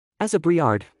As a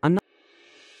Briard, I'm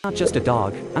not just a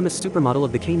dog, I'm a supermodel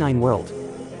of the canine world.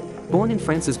 Born in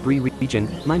France's Brie region,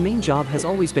 my main job has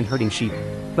always been herding sheep,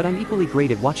 but I'm equally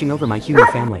great at watching over my human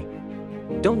family.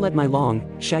 Don't let my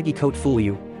long, shaggy coat fool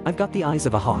you, I've got the eyes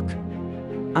of a hawk.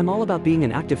 I'm all about being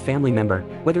an active family member,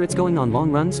 whether it's going on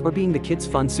long runs or being the kids'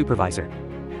 fun supervisor.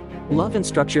 Love and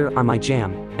structure are my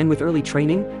jam, and with early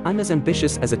training, I'm as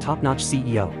ambitious as a top-notch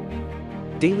CEO.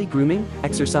 Daily grooming,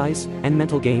 exercise, and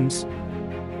mental games?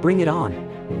 Bring it on.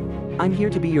 I'm here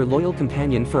to be your loyal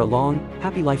companion for a long,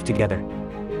 happy life together.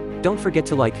 Don't forget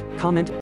to like, comment,